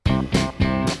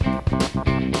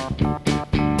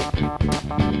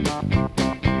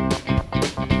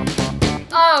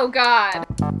Oh, God.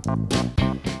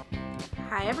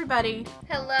 Hi, everybody.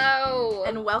 Hello.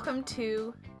 And welcome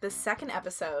to the second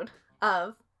episode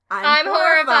of I'm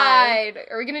horrified.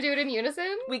 Are we going to do it in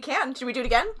unison? We can. Should we do it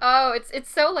again? Oh,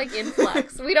 it's so, like, in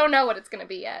flux. We don't know what it's going to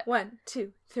be yet. 1,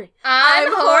 2, 3.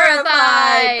 I'm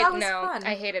horrified. That was no, fun.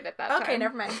 I hated it that time. Okay,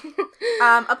 never mind.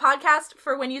 A podcast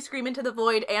for when you scream into the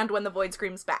void and when the void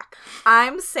screams back.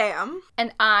 I'm Sam.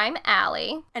 And I'm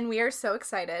Allie. And we are so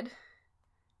excited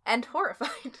and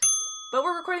horrified. But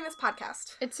we're recording this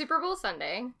podcast. It's Super Bowl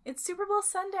Sunday. It's Super Bowl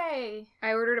Sunday.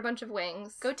 I ordered a bunch of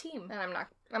wings. Go team. And I'm not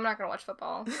going to watch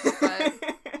football. But...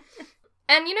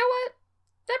 And you know what?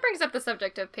 That brings up the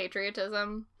subject of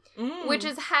patriotism, which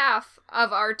is half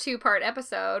of our 2-part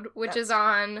episode, which is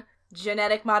on...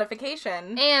 genetic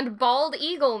modification. And bald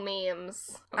eagle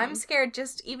memes. I'm scared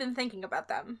just even thinking about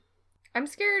them. I'm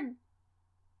scared...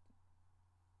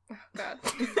 Oh, God.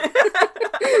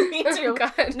 Me too. Oh,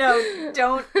 God. No,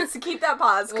 don't keep that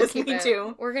pause, because me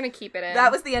too. We're gonna keep it in. That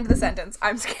was the end of the sentence.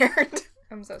 I'm scared.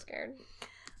 I'm so scared.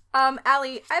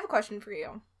 Allie, I have a question for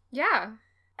you. Yeah.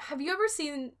 Have you ever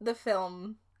seen the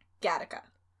film Gattaca?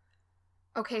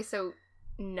 Okay, so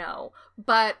no.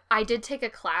 But I did take a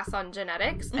class on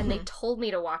genetics, and they told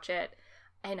me to watch it,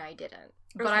 and I didn't.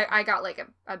 But I got like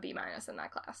a B- in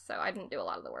that class, so I didn't do a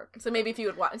lot of the work. So maybe if you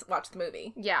would watch the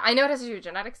movie. Yeah, I know it has to do with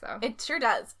genetics, though. It sure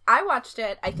does. I watched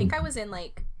it, I think I was in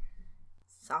like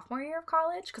sophomore year of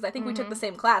college, because I think we took the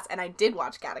same class, and I did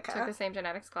watch Gattaca. Took the same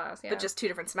genetics class, yeah. But just 2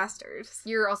 different semesters.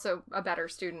 You're also a better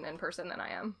student in person than I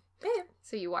am. Yeah.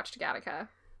 So you watched Gattaca.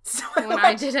 So when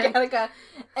I didn't. Gattaca,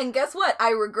 and guess what?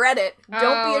 I regret it.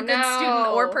 Don't be a good student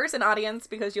or person, audience,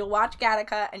 because you'll watch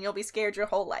Gattaca and you'll be scared your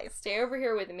whole life. Stay over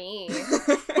here with me.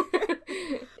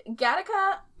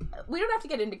 Gattaca, we don't have to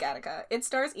get into Gattaca. It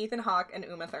stars Ethan Hawke and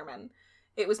Uma Thurman.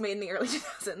 It was made in the early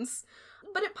 2000s.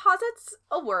 But it posits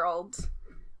a world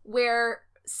where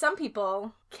some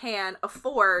people can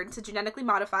afford to genetically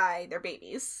modify their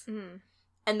babies.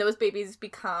 And those babies they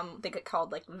get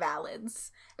called, like, valids.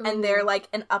 Ooh. And they're, like,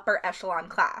 an upper echelon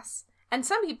class. And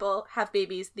some people have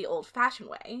babies the old-fashioned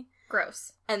way.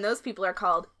 Gross. And those people are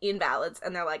called invalids,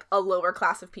 and they're, like, a lower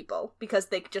class of people. Because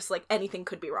they just, like, anything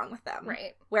could be wrong with them.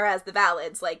 Right. Whereas the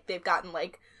valids, like, they've gotten,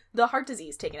 like, the heart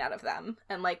disease taken out of them.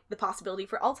 And, like, the possibility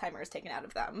for Alzheimer's taken out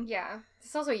of them. Yeah.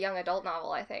 It's also a young adult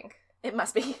novel, I think. It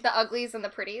must be. The Uglies and the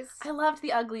Pretties. I loved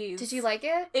The Uglies. Did you like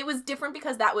it? It was different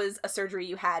because that was a surgery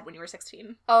you had when you were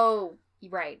 16. Oh,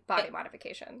 right. Body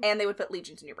modification. And they would put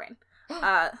legions in your brain.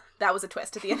 That was a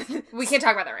twist at the end of it. We can't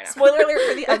talk about that right now. Spoiler alert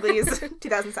for The Uglies,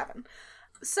 2007.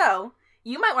 So,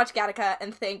 you might watch Gattaca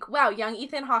and think, wow, young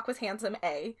Ethan Hawke was handsome,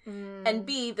 A. And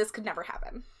B, this could never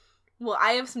happen. Well,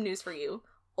 I have some news for you.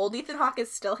 Old Ethan Hawke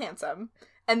is still handsome.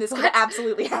 And this could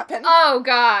absolutely happen. Oh,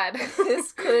 God.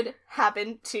 This could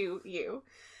happen to you.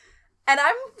 And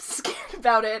I'm scared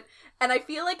about it. And I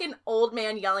feel like an old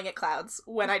man yelling at clouds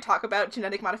when I talk about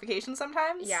genetic modification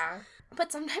sometimes. Yeah.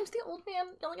 But sometimes the old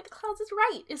man yelling at the clouds is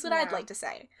right, is what I'd like to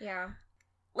say. Yeah.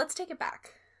 Let's take it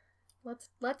back. Let's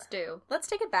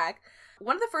take it back.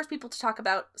 One of the first people to talk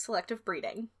about selective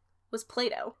breeding was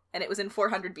Plato, and it was in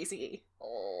 400 BCE.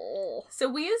 Oh. So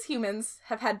we as humans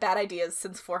have had bad ideas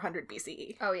since 400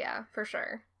 BCE. Oh, yeah, for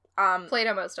sure.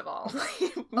 Plato most of all.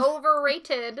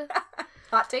 Overrated.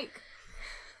 Hot take.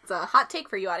 It's a hot take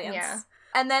for you, audience. Yeah.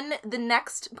 And then the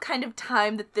next kind of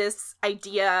time that this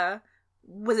idea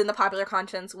was in the popular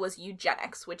conscience was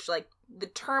eugenics, which, like, the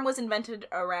term was invented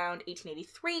around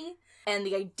 1883, and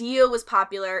the idea was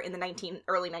popular in the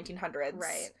early 1900s.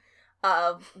 Right.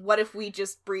 Of what if we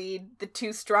just breed the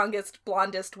 2 strongest,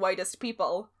 blondest, whitest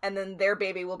people, and then their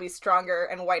baby will be stronger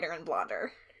and whiter and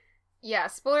blonder. Yeah,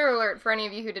 spoiler alert for any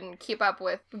of you who didn't keep up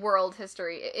with world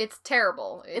history. It's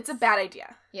terrible. It's a bad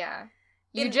idea. Yeah.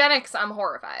 Eugenics, I'm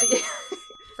horrified.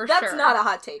 For That's sure. not a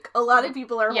hot take. A lot of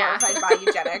people are horrified by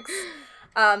eugenics.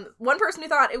 One person who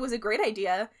thought it was a great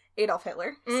idea, Adolf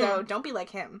Hitler, so don't be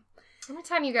like him.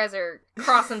 Anytime you guys are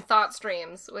crossing thought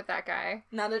streams with that guy.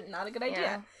 Not a good idea.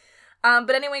 Yeah.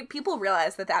 But anyway, people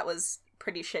realized that was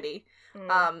pretty shitty.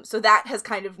 So that has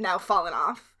kind of now fallen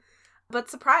off.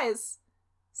 But surprise,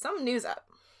 some news up.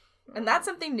 And that's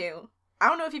something new. I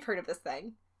don't know if you've heard of this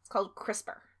thing. It's called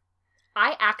CRISPR.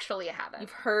 I actually haven't.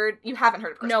 You haven't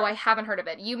heard of CRISPR? No, I haven't heard of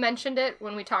it. You mentioned it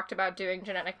when we talked about doing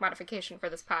genetic modification for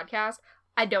this podcast.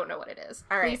 I don't know what it is.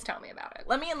 All right. Please tell me about it.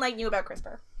 Let me enlighten you about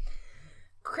CRISPR.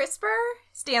 CRISPR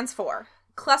stands for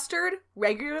Clustered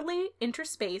Regularly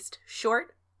Interspaced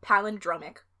Short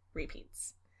Palindromic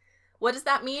Repeats. What does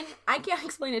that mean? I can't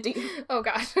explain it to you. Oh,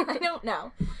 God. I don't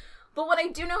know. But what I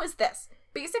do know is this.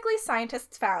 Basically,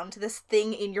 scientists found this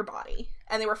thing in your body,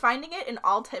 And they were finding it in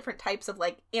all different types of,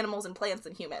 like, animals and plants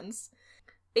and humans.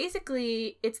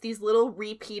 Basically, it's these little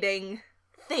repeating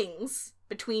things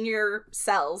between your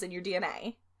cells in your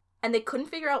DNA. And they couldn't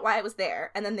figure out why it was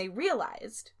there. And then they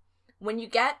realized when you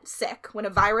get sick, when a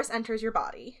virus enters your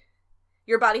body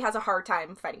has a hard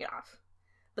time fighting it off.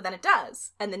 But then it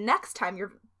does. And the next time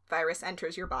your virus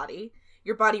enters your body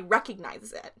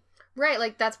recognizes it. Right,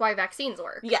 like, that's why vaccines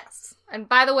work. Yes. And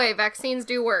by the way, vaccines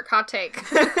do work. Hot take.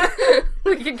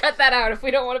 We can cut that out if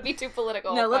we don't want to be too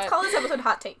political. No, let's call this episode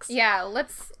Hot Takes. Yeah,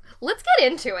 let's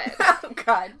get into it. Oh,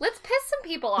 God. Let's piss some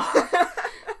people off.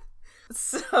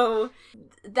 So,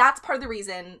 that's part of the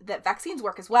reason that vaccines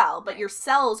work as well, but your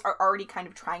cells are already kind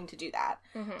of trying to do that.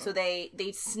 Mm-hmm. So they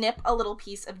snip a little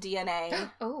piece of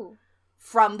DNA oh.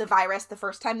 from the virus the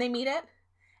first time they meet it,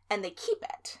 and they keep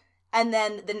it. And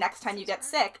then the next time you get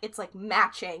sick, it's, like,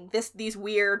 matching these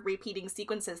weird repeating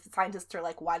sequences that scientists are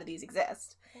like, why do these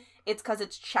exist? It's because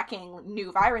it's checking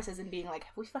new viruses and being like,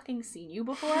 have we fucking seen you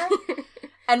before?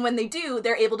 And when they do,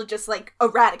 they're able to just, like,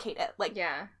 eradicate it. Like,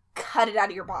 cut it out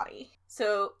of your body.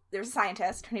 So there's a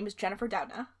scientist. Her name is Jennifer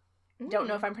Doudna. Don't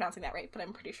know if I'm pronouncing that right, but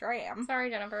I'm pretty sure I am. Sorry,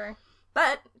 Jennifer.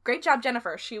 But great job,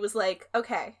 Jennifer. She was like,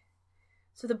 okay,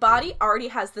 so the body already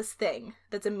has this thing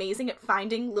that's amazing at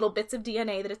finding little bits of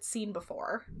DNA that it's seen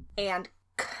before and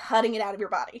cutting it out of your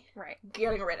body. Right.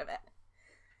 Getting rid of it.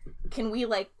 Can we,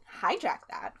 like, hijack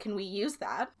that? Can we use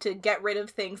that to get rid of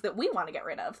things that we want to get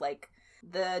rid of? Like,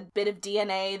 the bit of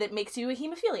DNA that makes you a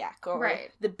hemophiliac, or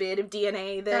the bit of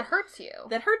DNA that hurts you.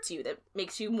 That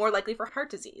makes you more likely for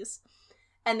heart disease.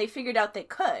 And they figured out they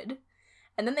could,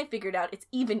 and then they figured out it's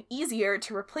even easier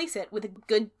to replace it with a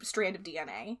good strand of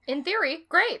DNA. In theory,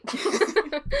 great.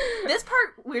 This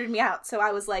part weirded me out, so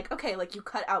I was like, okay, like, you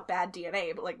cut out bad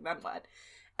DNA, but, like, then what?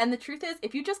 And the truth is,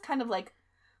 if you just kind of, like,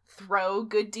 throw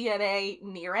good DNA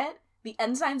near it, the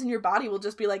enzymes in your body will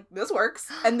just be like, this works,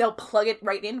 and they'll plug it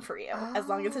right in for you, as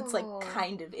long as it's, like,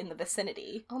 kind of in the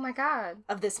vicinity. Oh my god.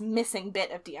 Of this missing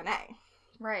bit of DNA.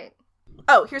 Right.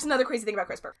 Oh, here's another crazy thing about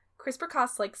CRISPR. CRISPR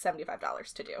costs, like,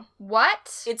 $75 to do.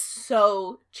 What? It's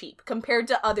so cheap. Compared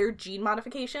to other gene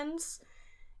modifications,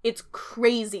 it's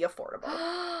crazy affordable.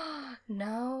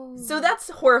 No. So that's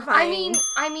horrifying.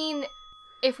 I mean,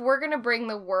 if we're gonna bring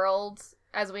the world,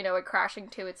 as we know it, crashing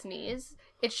to its knees,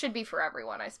 it should be for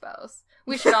everyone, I suppose.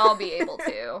 We should all be able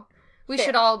to. We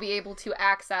should all be able to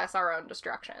access our own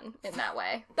destruction in that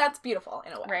way. That's beautiful,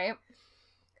 in a way. Right?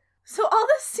 So all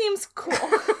this seems cool.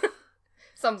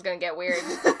 Something's gonna get weird,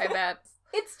 I bet.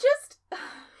 It's just...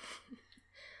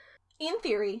 In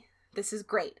theory, this is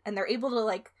great. And they're able to,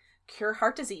 like, cure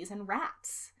heart disease in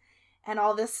rats. And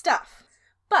all this stuff.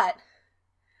 But,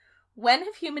 when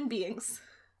have human beings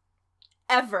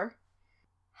ever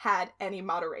had any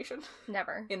moderation?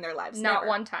 Never. In their lives? Not Never.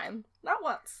 one time. Not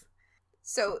once.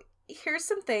 So, here's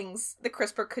some things that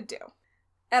CRISPR could do.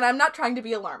 And I'm not trying to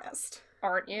be alarmist.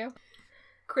 Aren't you?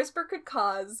 CRISPR could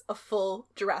cause a full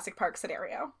Jurassic Park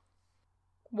scenario.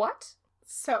 What?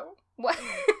 So. What?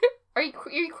 Are you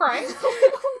crying?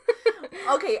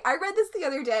 Okay, I read this the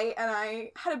other day and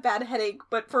I had a bad headache,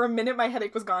 but for a minute my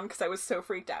headache was gone because I was so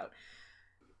freaked out.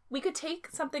 We could take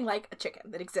something like a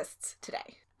chicken that exists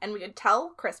today, and we could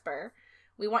tell CRISPR,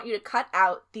 we want you to cut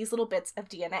out these little bits of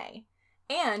DNA.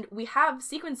 And we have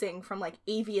sequencing from, like,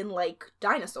 avian-like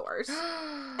dinosaurs.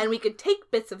 And we could take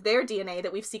bits of their DNA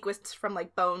that we've sequenced from,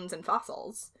 like, bones and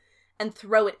fossils and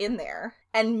throw it in there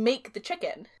and make the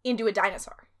chicken into a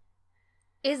dinosaur.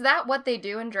 Is that what they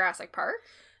do in Jurassic Park?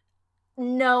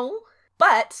 No,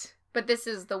 but... But this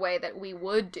is the way that we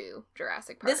would do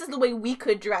Jurassic Park. This is the way we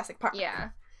could Jurassic Park. Yeah.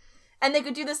 And they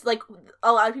could do this, like,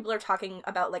 a lot of people are talking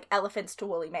about, like, elephants to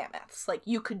woolly mammoths. Like,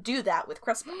 you could do that with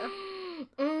CRISPR.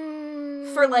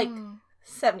 For, like,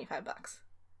 $75.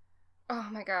 Oh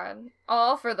my god.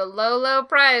 All for the low, low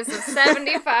price of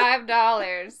 $75.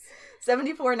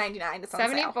 $74.99. It's on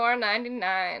sale.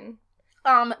 $74.99.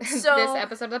 So... This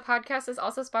episode of the podcast is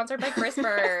also sponsored by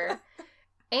CRISPR.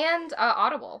 And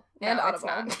Audible. And no, Audible.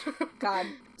 It's not. God.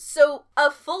 So, a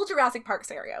full Jurassic Park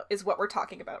scenario is what we're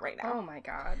talking about right now. Oh my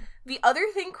god. The other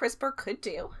thing CRISPR could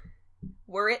do,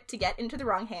 were it to get into the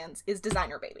wrong hands, is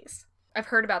designer babies. I've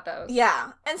heard about those.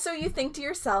 Yeah. And so you think to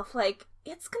yourself, like,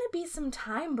 it's gonna be some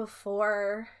time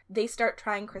before they start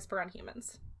trying CRISPR on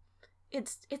humans.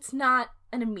 It's not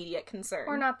an immediate concern.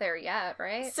 We're not there yet,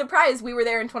 right? Surprise, we were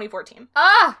there in 2014.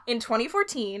 Ah! In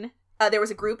 2014, there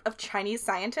was a group of Chinese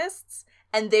scientists,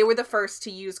 and they were the first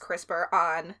to use CRISPR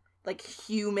on, like,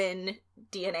 human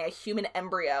DNA. A human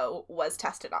embryo was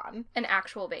tested on. An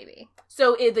actual baby.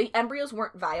 So the embryos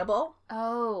weren't viable.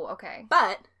 Oh, okay.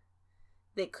 But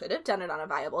They could have done it on a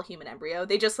viable human embryo.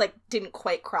 They just, like, didn't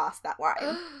quite cross that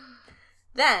line.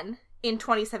 Then, in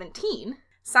 2017,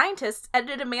 scientists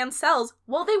edited a man's cells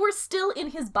while they were still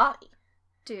in his body.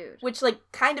 Dude. Which, like,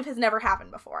 kind of has never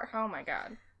happened before. Oh my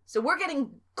god. So we're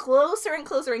getting closer and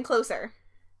closer and closer.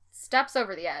 Steps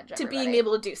over the edge, to being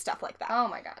able to do stuff like that. Oh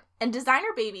my god. And designer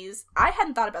babies, I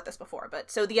hadn't thought about this before,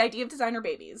 but so the idea of designer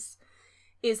babies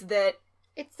is that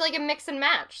it's like a mix and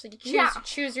match. Like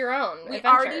choose your own adventure.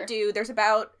 Already do. There's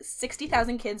about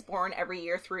 60,000 kids born every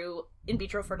year through in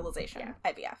vitro fertilization,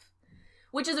 IVF,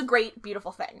 which is a great,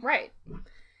 beautiful thing. Right.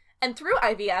 And through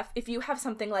IVF, if you have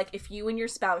something like, if you and your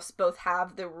spouse both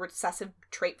have the recessive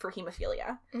trait for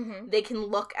hemophilia, they can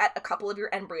look at a couple of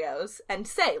your embryos and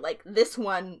say, like, this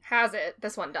one has it,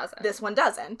 this one doesn't. This one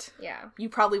doesn't. Yeah. You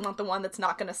probably want the one that's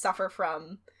not going to suffer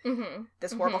from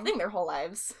this horrible thing their whole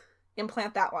lives.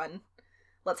 Implant that one.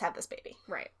 Let's have this baby.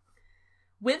 Right.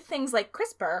 With things like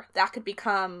CRISPR, that could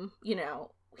become, you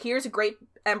know, here's a great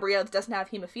embryo that doesn't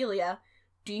have hemophilia.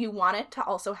 Do you want it to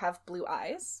also have blue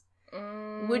eyes?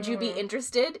 Would you be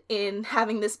interested in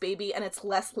having this baby and it's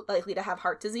less likely to have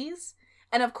heart disease?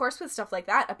 And of course, with stuff like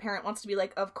that, a parent wants to be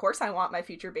like, of course I want my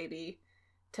future baby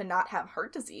to not have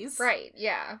heart disease. Right,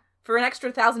 yeah. For an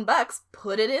extra $1,000,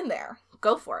 put it in there.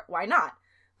 Go for it. Why not?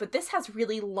 But this has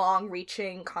really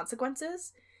long-reaching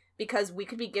consequences because we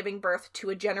could be giving birth to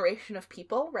a generation of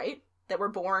people, right, that were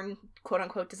born,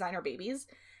 quote-unquote, designer babies,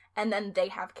 and then they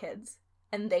have kids.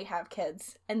 And they have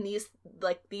kids. And these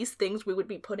things we would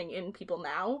be putting in people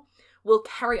now will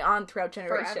carry on throughout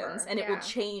generations. Forever, and it will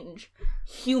change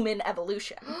human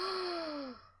evolution.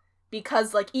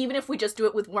 Because, like, even if we just do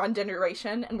it with one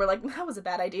generation and we're like, that was a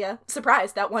bad idea.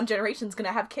 Surprise, that one generation's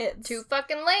gonna have kids. Too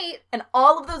fucking late. And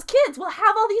all of those kids will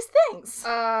have all these things.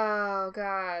 Oh,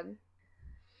 God.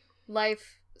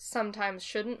 Life sometimes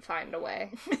shouldn't find a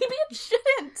way. Maybe it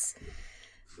shouldn't.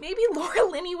 Maybe Laura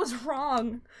Linney was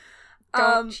wrong.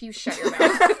 Don't you shut your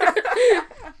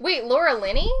mouth. Wait, Laura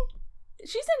Linney?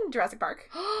 She's in Jurassic Park.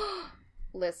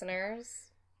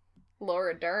 Listeners,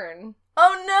 Laura Dern.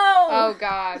 Oh, no! Oh,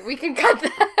 God. We can cut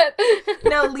that.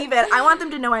 No, leave it. I want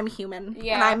them to know I'm human.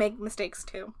 Yeah. And I make mistakes,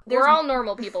 too. We're all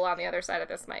normal people on the other side of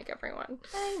this mic, everyone.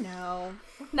 I know.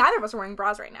 Neither of us are wearing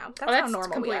bras right now. That's how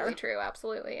normal we are. That's completely true.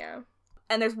 Absolutely, yeah.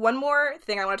 And there's one more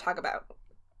thing I want to talk about.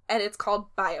 And it's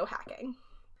called biohacking.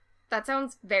 That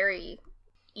sounds very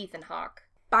Ethan Hawke.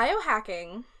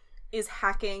 Biohacking is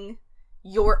hacking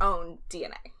your own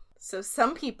DNA. So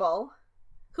some people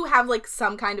who have, like,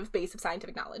 some kind of base of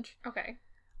scientific knowledge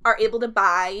are able to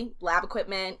buy lab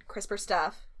equipment, CRISPR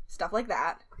stuff like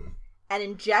that, and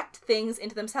inject things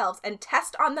into themselves and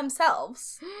test on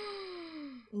themselves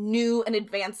new and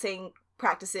advancing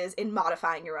practices in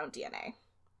modifying your own DNA.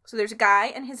 So there's a guy,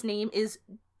 and his name is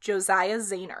Josiah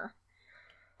Zayner.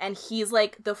 And he's,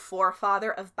 like, the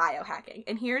forefather of biohacking.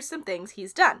 And here's some things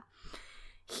he's done.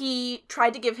 He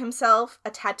tried to give himself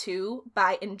a tattoo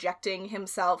by injecting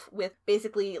himself with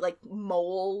basically, like,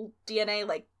 mole DNA,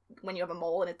 like when you have a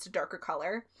mole and it's a darker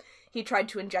color. He tried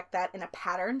to inject that in a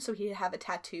pattern so he'd have a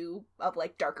tattoo of,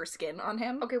 like, darker skin on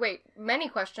him. Okay, wait. Many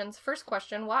questions. First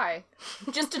question, why?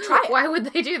 Just to try it. Why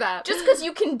would they do that? Just because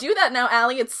you can do that now,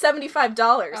 Allie. It's $75.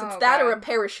 Oh, it's that God. or a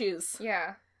pair of shoes.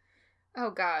 Yeah.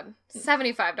 Oh, God.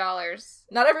 $75.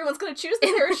 Not everyone's going to choose the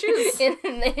pair of shoes.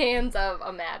 In the hands of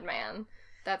a madman.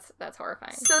 That's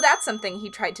horrifying. So that's something he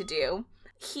tried to do.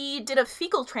 He did a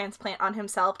fecal transplant on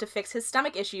himself to fix his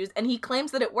stomach issues, and he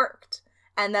claims that it worked.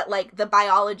 And that, like, the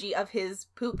biology of his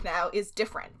poop now is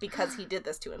different because he did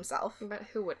this to himself. But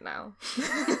who would know?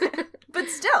 But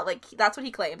still, like, that's what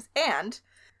he claims. And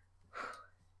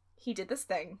he did this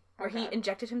thing where he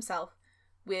injected himself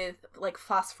with, like,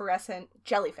 phosphorescent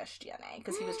jellyfish DNA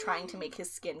because he was trying to make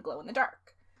his skin glow in the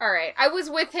dark. All right, I was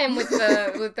with him with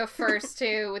the first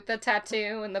two, with the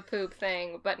tattoo and the poop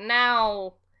thing, but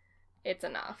now it's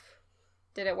enough.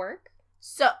 Did it work?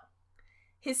 So,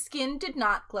 his skin did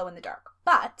not glow in the dark,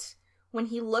 but when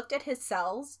he looked at his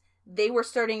cells, they were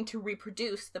starting to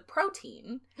reproduce the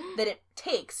protein that it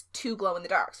takes to glow in the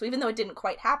dark. So even though it didn't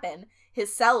quite happen,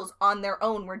 his cells on their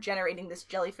own were generating this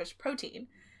jellyfish protein,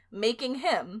 making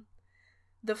him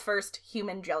the first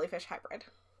human jellyfish hybrid.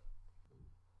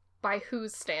 By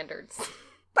whose standards?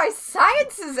 By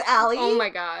science's, Allie! Oh my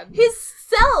God. His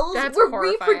cells were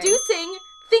horrifying. reproducing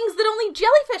things that only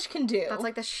jellyfish can do. That's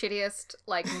like the shittiest,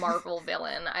 like, Marvel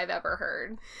villain I've ever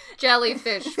heard.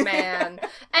 Jellyfish Man.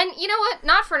 And you know what?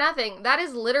 Not for nothing. That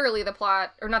is literally the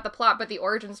plot, or not the plot, but the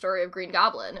origin story of Green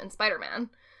Goblin and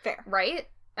Spider-Man. Fair. Right?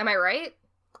 Am I right?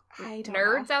 I don't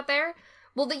Nerds know. out there?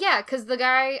 Well, yeah, because the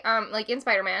guy, like, in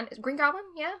Spider-Man, is Green Goblin?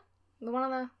 Yeah? The one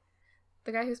on the...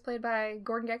 The guy who's played by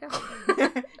Gordon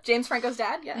Gekko? James Franco's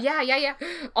dad? Yeah. Yeah.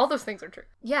 All those things are true.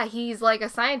 Yeah, he's like a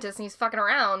scientist and he's fucking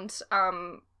around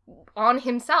on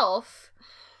himself.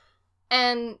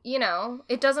 And, you know,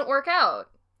 it doesn't work out.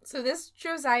 So this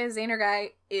Josiah Zahner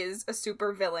guy is a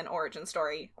super villain origin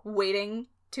story waiting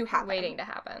to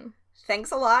happen.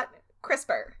 Thanks a lot,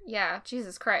 CRISPR. Yeah,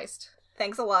 Jesus Christ.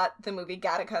 Thanks a lot, the movie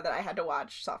Gattaca that I had to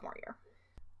watch sophomore year.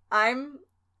 I'm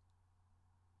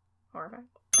horrified.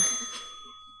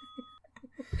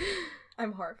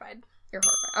 I'm horrified. You're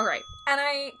horrified. All right. And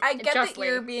I get that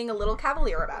you're being a little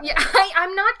cavalier about it. Yeah,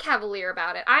 I'm not cavalier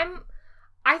about it.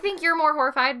 I think you're more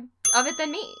horrified of it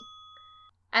than me.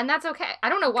 And that's okay. I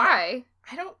don't know why.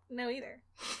 I don't know either.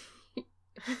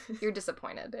 You're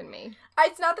disappointed in me.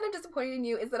 It's not that I'm disappointed in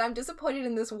you, it's that I'm disappointed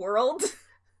in this world.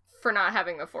 For not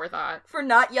having the forethought. For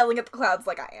not yelling at the clouds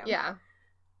like I am. Yeah.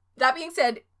 That being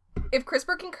said, if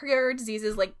CRISPR can cure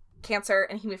diseases like cancer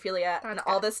and hemophilia and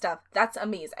all this stuff, that's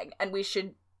amazing. And we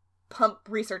should pump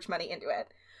research money into it.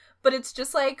 But it's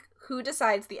just like, who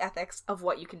decides the ethics of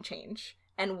what you can change?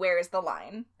 And where is the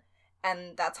line?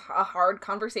 And that's a hard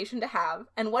conversation to have.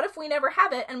 And what if we never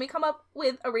have it and we come up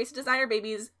with a race of designer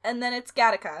babies and then it's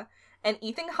Gattaca and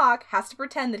Ethan Hawke has to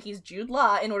pretend that he's Jude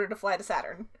Law in order to fly to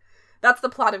Saturn? That's the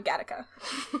plot of Gattaca.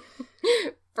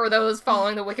 For those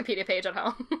following the Wikipedia page at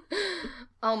home.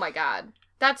 Oh my god.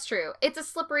 That's true. It's a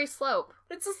slippery slope.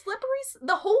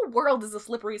 The whole world is a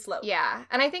slippery slope. Yeah.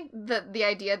 And I think the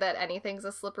idea that anything's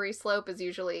a slippery slope is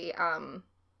usually,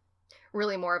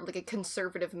 really more of like a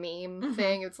conservative meme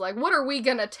thing. It's like, what are we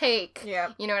gonna take?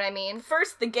 Yeah. You know what I mean?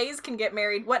 First, the gays can get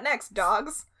married. What next,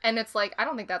 dogs? And it's like, I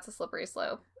don't think that's a slippery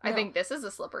slope. No. I think this is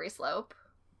a slippery slope.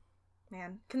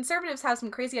 Man, conservatives have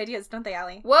some crazy ideas, don't they,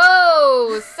 Allie?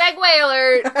 Whoa! Segue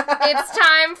alert! It's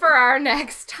time for our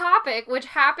next topic, which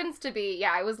happens to be,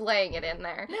 yeah, I was laying it in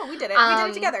there. No, we did it. We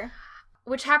did it together.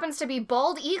 Which happens to be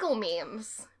bald eagle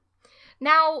memes.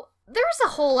 Now, there's a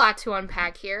whole lot to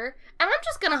unpack here, and I'm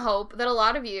just gonna hope that a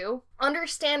lot of you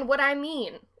understand what I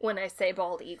mean when I say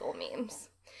bald eagle memes.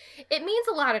 It means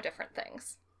a lot of different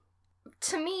things.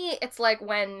 To me, it's like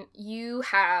when you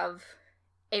have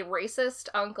a racist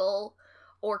uncle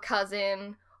or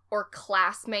cousin or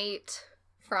classmate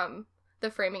from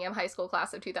the Framingham High School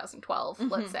class of 2012,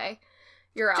 let's say.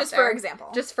 You're out just there.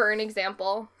 Just for an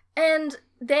example. And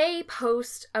they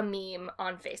post a meme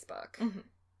on Facebook.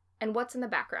 And what's in the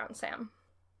background, Sam?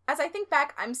 As I think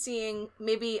back, I'm seeing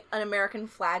maybe an American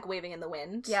flag waving in the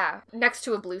wind. Yeah, next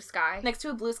to a blue sky.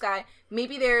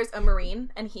 Maybe there's a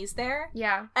Marine, and he's there.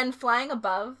 Yeah. And flying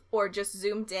above, or just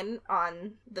zoomed in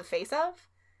on the face of,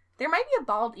 there might be a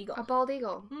bald eagle. A bald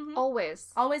eagle.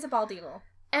 Always. Always a bald eagle.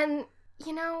 And,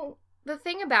 you know, the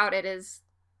thing about it is,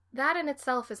 that in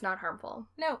itself is not harmful.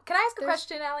 No. Can I ask a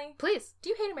question, Allie? Please. Do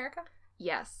you hate America?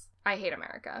 Yes. I hate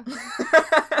America.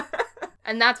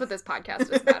 And that's what this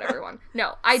podcast is about, everyone.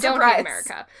 No, I don't hate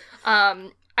America.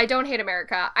 I don't hate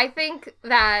America. I think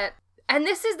that, and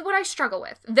this is what I struggle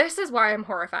with. This is why I'm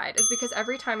horrified, is because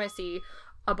every time I see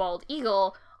a bald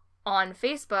eagle on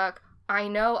Facebook, I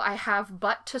know I have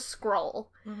but to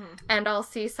scroll, and I'll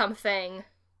see something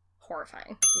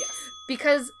horrifying. Yes.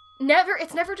 Because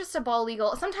it's never just a bald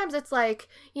eagle. Sometimes it's like,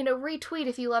 you know, retweet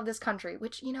if you love this country,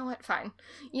 which, you know what, fine.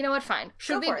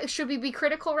 Should we be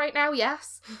critical right now?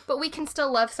 Yes. But we can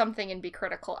still love something and be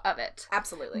critical of it.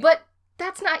 Absolutely. But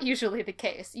that's not usually the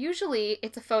case. Usually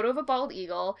it's a photo of a bald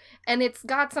eagle, and it's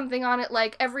got something on it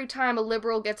like, every time a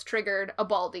liberal gets triggered, a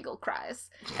bald eagle cries.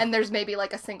 And there's maybe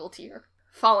like a single tear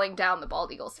falling down the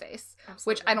bald eagle's face. Absolutely.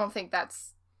 Which I don't think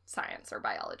that's science or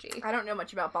biology. I don't know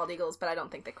much about bald eagles, but I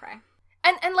don't think they cry.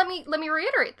 And let me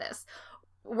reiterate this.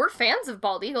 We're fans of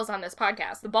bald eagles on this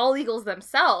podcast. The bald eagles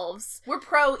themselves. We're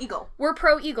pro-eagle. We're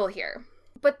pro-eagle here.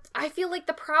 But I feel like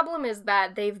the problem is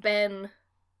that they've been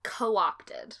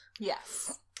co-opted.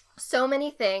 Yes. So many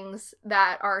things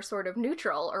that are sort of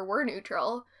neutral or were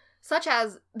neutral, such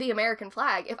as the American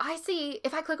flag. If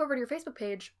I click over to your Facebook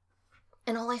page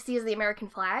and all I see is the American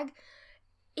flag,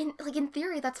 in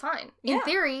theory, that's fine. Yeah. In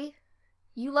theory,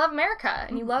 you love America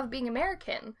and you love being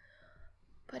American.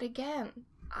 But again,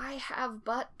 I have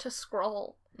but to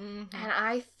scroll. And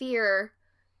I fear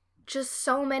just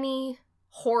so many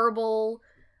horrible,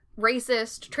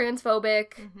 racist,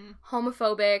 transphobic,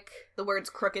 homophobic. The words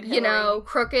crooked Hillary. You know,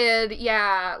 crooked,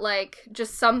 yeah, like,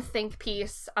 just some think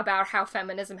piece about how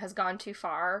feminism has gone too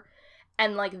far.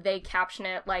 And, like, they caption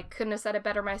it like, couldn't have said it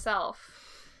better myself.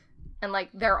 And, like,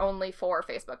 their only 4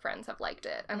 Facebook friends have liked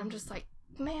it. And I'm just like,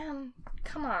 man,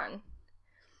 come on.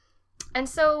 And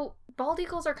so, bald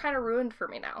eagles are kind of ruined for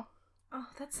me now. Oh,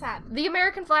 that's sad. The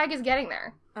American flag is getting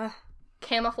there.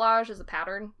 camouflage as a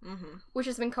pattern, Mm-hmm. which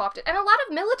has been co-opted. And a lot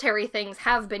of military things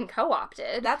have been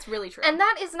co-opted. That's really true. And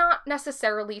that is not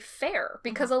necessarily fair,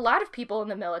 because a lot of people in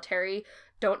the military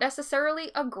don't necessarily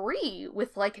agree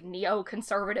with, like,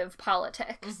 neoconservative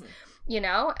politics, you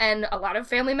know? And a lot of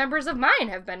family members of mine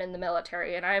have been in the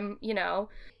military, and I'm, you know,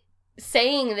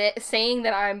 saying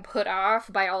that I'm put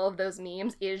off by all of those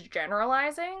memes is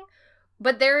generalizing,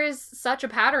 but there is such a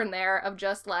pattern there of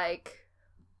just, like,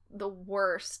 the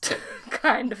worst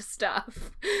kind of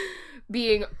stuff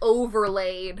being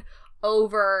overlaid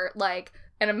over, like,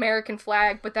 an American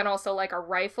flag, but then also, like, a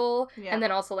rifle, and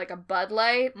then also, like, a Bud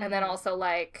Light, and then also,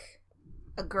 like...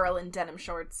 a girl in denim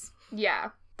shorts. Yeah,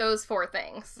 those 4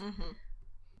 things.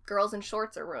 Girls in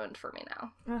shorts are ruined for me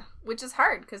now. Ugh, which is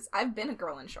hard, because I've been a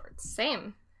girl in shorts.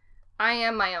 Same. I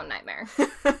am my own nightmare.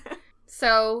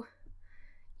 So,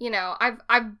 you know,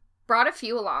 I've brought a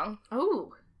few along.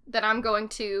 Ooh. That I'm going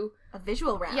to... a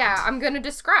visual round. Yeah, I'm going to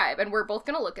describe, and we're both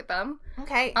going to look at them.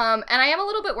 Okay. And I am a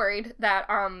little bit worried that,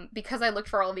 because I looked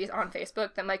for all of these on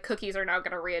Facebook, that my cookies are now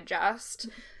going to readjust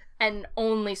and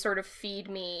only sort of feed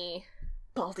me...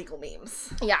 bald eagle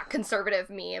memes. Yeah, conservative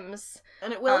memes.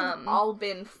 And it will have all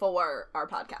been for our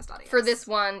podcast audience. For this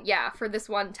one,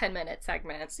 10-minute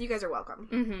segment. So you guys are welcome.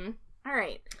 Mm-hmm. All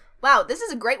right. Wow, this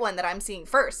is a great one that I'm seeing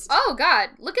first. Oh,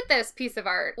 God. Look at this piece of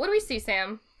art. What do we see,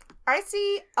 Sam? I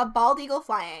see a bald eagle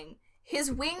flying.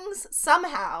 His wings,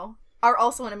 somehow, are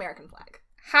also an American flag.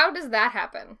 How does that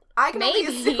happen? I can only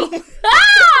assume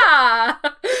Ah!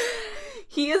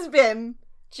 he has been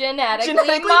genetically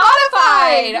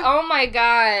modified! Oh my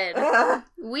god.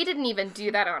 We didn't even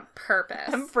do that on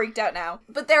purpose. I'm freaked out now.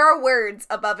 But there are words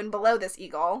above and below this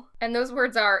eagle. And those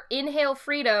words are inhale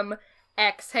freedom,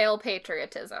 exhale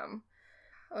patriotism.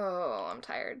 Oh, I'm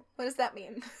tired. What does that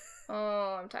mean?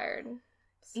 Oh, I'm tired.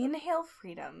 Inhale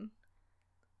freedom,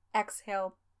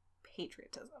 exhale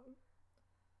patriotism.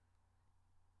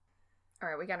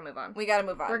 Alright, we gotta move on. We gotta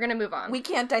move on. We're gonna move on. We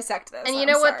can't dissect this. And you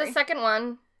know what? The second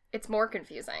one, it's more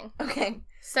confusing. Okay.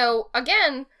 So,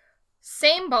 again,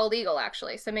 same bald eagle,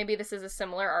 actually. So maybe this is a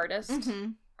similar artist.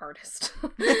 Mm-hmm. Artist.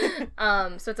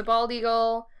 So it's a bald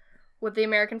eagle with the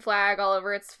American flag all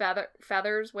over its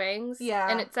feathers, wings. Yeah.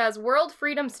 And it says World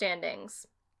Freedom Standings.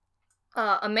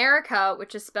 America,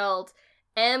 which is spelled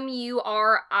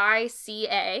Murica.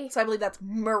 So I believe that's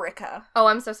Murica. Oh,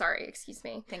 I'm so sorry. Excuse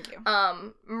me. Thank you.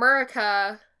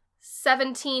 Murica,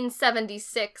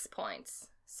 1776 points.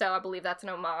 So I believe that's an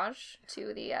homage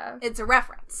to the... it's a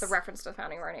reference. The reference to the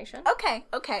founding of our nation. Okay.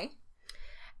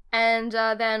 And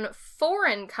then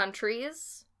foreign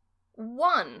countries,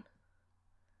 1.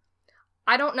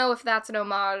 I don't know if that's an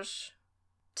homage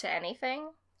to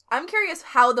anything. I'm curious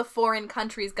how the foreign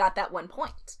countries got that 1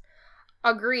 point.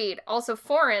 Agreed. Also,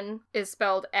 foreign is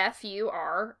spelled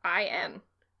Furin.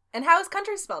 And how is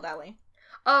country spelled, Ellie?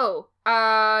 Oh,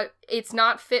 it's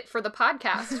not fit for the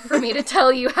podcast for me to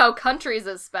tell you how countries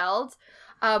is spelled,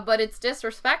 but it's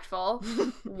disrespectful.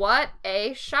 What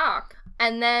a shock.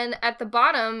 And then at the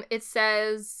bottom, it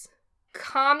says,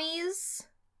 commies,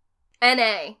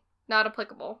 NA, not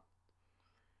applicable.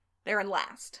 They're in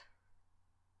last.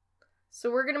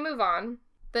 So we're gonna move on.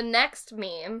 The next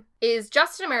meme is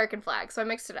just an American flag, so I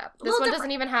mixed it up. This one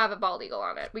doesn't even have a bald eagle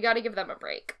on it. We gotta give them a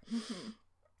break. Mm-hmm.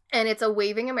 And it's a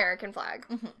waving American flag.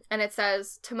 Mm-hmm. And it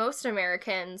says, to most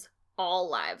Americans, all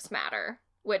lives matter.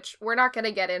 Which, we're not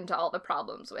gonna get into all the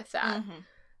problems with that. Mm-hmm.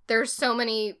 There's so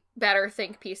many better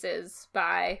think pieces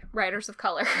by writers of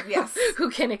color. Yes. Who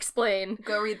can explain.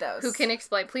 Go read those. Who can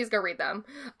explain. Please go read them.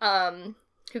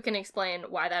 Who can explain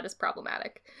why that is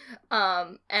problematic.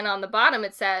 And on the bottom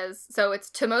it says, so it's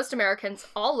to most Americans,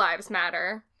 all lives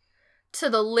matter. To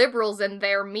the liberals and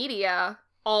their media,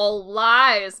 all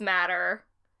lies matter.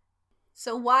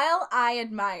 So while I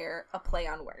admire a play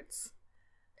on words.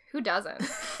 Who doesn't?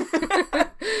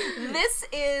 This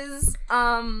is,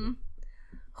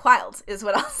 wild, is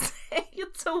what I'll say.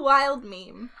 It's a wild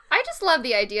meme. I just love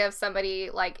the idea of somebody,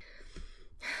 like...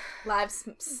 Lives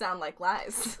sound like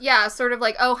lies. Yeah, sort of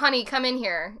like, oh, honey, come in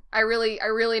here. I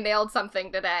really nailed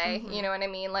something today. Mm-hmm. You know what I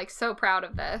mean? Like, so proud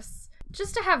of this.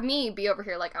 Just to have me be over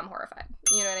here like I'm horrified.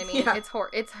 You know what I mean? Yeah. It's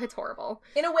horrible.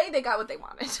 In a way, they got what they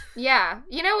wanted. Yeah.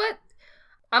 You know what?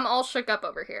 I'm all shook up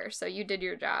over here, so you did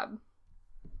your job.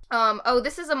 Oh,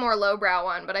 this is a more lowbrow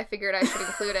one, but I figured I should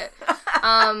include it.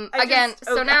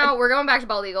 Now we're going back to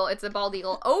bald eagle. It's a bald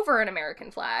eagle over an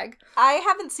American flag. I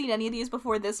haven't seen any of these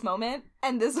before this moment,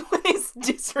 and this one is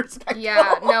disrespectful.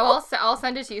 Yeah, no, I'll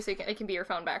send it to you so it can be your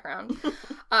phone background.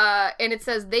 And it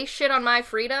says, they shit on my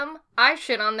freedom, I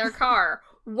shit on their car.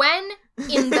 When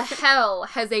in the hell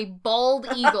has a bald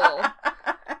eagle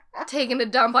taken a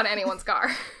dump on anyone's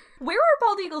car? Where are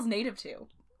bald eagles native to?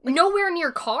 Nowhere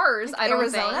near cars, I don't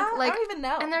Arizona? think. Like, I don't even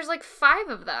know. And there's like 5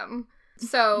 of them.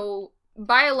 So,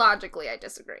 biologically, I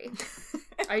disagree.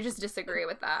 I just disagree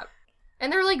with that.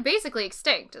 And they're like basically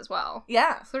extinct as well.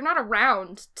 Yeah. So they're not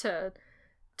around to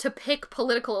pick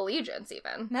political allegiance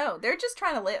even. No, they're just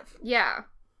trying to live. Yeah.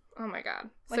 Oh my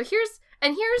god. Like, so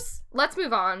here's let's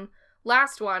move on.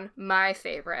 Last one, my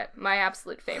favorite, my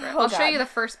absolute favorite. Oh, I'll show God. you the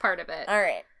first part of it. All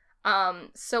right.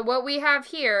 So what we have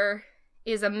here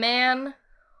is a man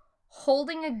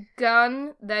holding a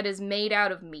gun that is made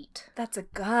out of meat. That's a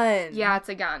gun. Yeah, it's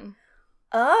a gun.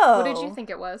 Oh. What did you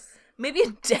think it was? Maybe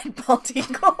a dead bald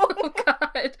eagle. Oh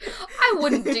god. I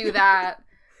wouldn't do that.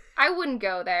 I wouldn't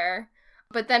go there.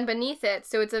 But then beneath it,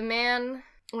 so it's a man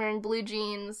wearing blue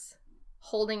jeans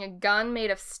holding a gun made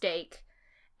of steak,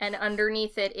 and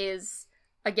underneath it is,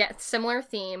 again, similar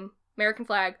theme, American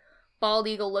flag, bald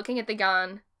eagle looking at the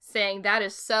gun, saying, "That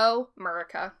is so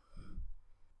America."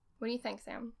 What do you think,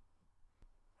 Sam?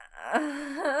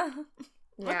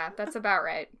 Yeah, that's about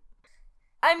right.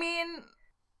 I mean,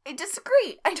 I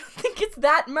disagree. I don't think it's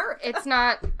that America. It's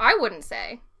not, I wouldn't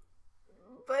say.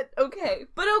 But okay.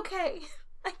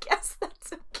 I guess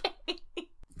that's okay.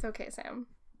 It's okay, Sam.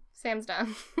 Sam's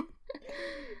done.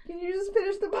 Can you just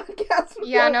finish the podcast?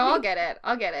 Yeah, no, I'll get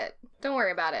it. Don't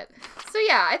worry about it. So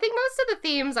yeah, I think most of the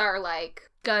themes are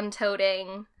like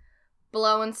gun-toting,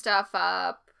 blowing stuff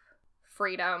up,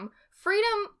 freedom.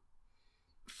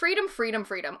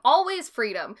 Always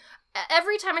freedom.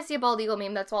 Every time I see a bald eagle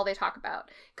meme, that's all they talk about.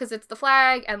 Because it's the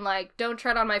flag and like, don't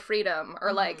tread on my freedom.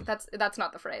 Or like, that's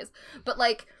not the phrase. But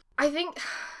like, I think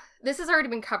this has already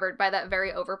been covered by that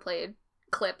very overplayed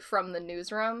clip from the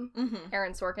Newsroom,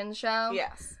 Aaron Sorkin's show.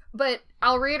 Yes. But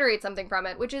I'll reiterate something from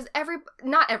it, which is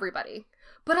not everybody,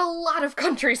 but a lot of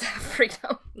countries have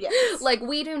freedom. Yes. Like,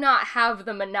 we do not have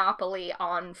the monopoly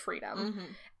on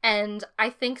freedom. And I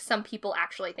think some people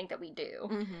actually think that we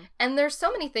do. And there's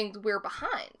so many things we're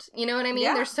behind. You know what I mean?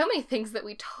 Yeah. There's so many things that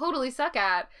we totally suck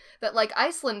at that, like,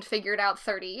 Iceland figured out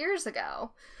 30 years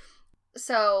ago.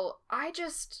 So I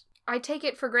take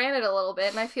it for granted a little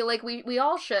bit, and I feel like we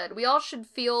all should. We all should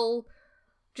feel,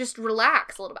 just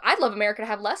relax a little bit. I'd love America to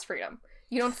have less freedom.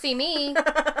 You don't see me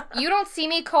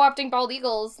co-opting bald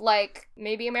eagles like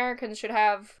maybe Americans should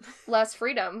have less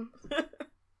freedom.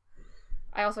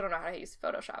 I also don't know how to use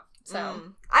Photoshop, so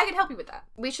I can help you with that.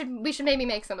 we should maybe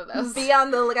make some of those. Be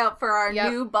on the lookout for our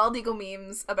new bald eagle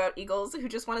memes about eagles who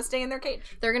just want to stay in their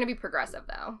cage. They're gonna be progressive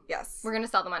though. Yes. We're gonna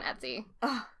sell them on Etsy.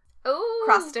 Ugh. Oh,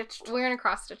 Cross-stitched. We're gonna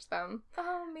cross-stitch them.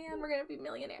 Oh man, we're gonna be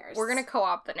millionaires. We're gonna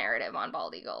co-opt the narrative on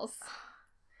bald eagles.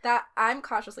 That I'm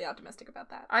cautiously optimistic about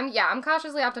that. I'm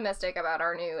cautiously optimistic about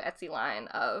our new Etsy line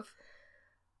of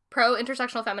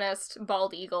pro-intersectional feminist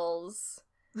bald eagles.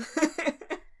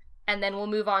 And then we'll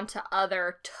move on to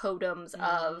other totems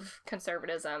of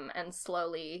conservatism and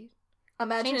slowly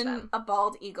imagine a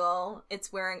bald eagle.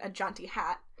 It's wearing a jaunty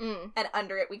hat. And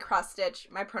under it we cross-stitch,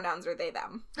 my pronouns are they,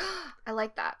 them. I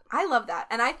like that. I love that.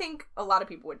 And I think a lot of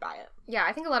people would buy it. Yeah,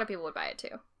 I think a lot of people would buy it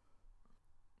too.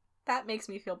 That makes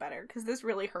me feel better, because this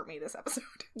really hurt me this episode.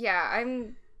 Yeah,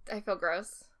 I feel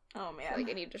gross. Oh, man. I feel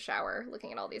like I need to shower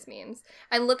looking at all these memes.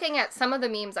 And looking at some of the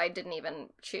memes I didn't even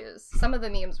choose. Some of the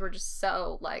memes were just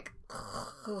so, like,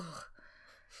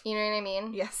 you know what I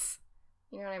mean? Yes.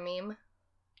 You know what I mean?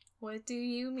 What do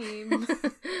you mean?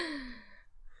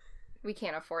 We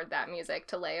can't afford that music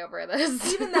to lay over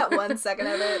this. Even that 1 second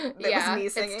of it that was me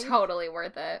singing. It's totally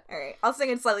worth it. All right, I'll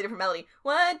sing a slightly different melody.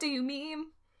 What do you mean?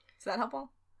 Is that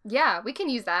helpful? Yeah, we can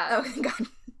use that. Oh, thank God.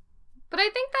 But I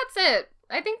think that's it.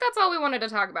 I think that's all we wanted to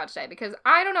talk about today, because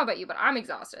I don't know about you, but I'm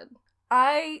exhausted.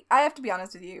 I have to be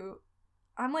honest with you.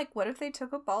 I'm like, what if they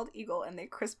took a bald eagle and they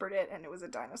CRISPR'd it and it was a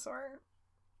dinosaur?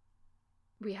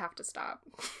 We have to stop.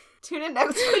 Tune in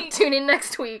next week. Tune in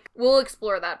next week. We'll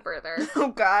explore that further. Oh,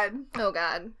 God. Oh,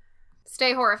 God.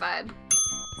 Stay horrified.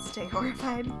 Stay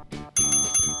horrified.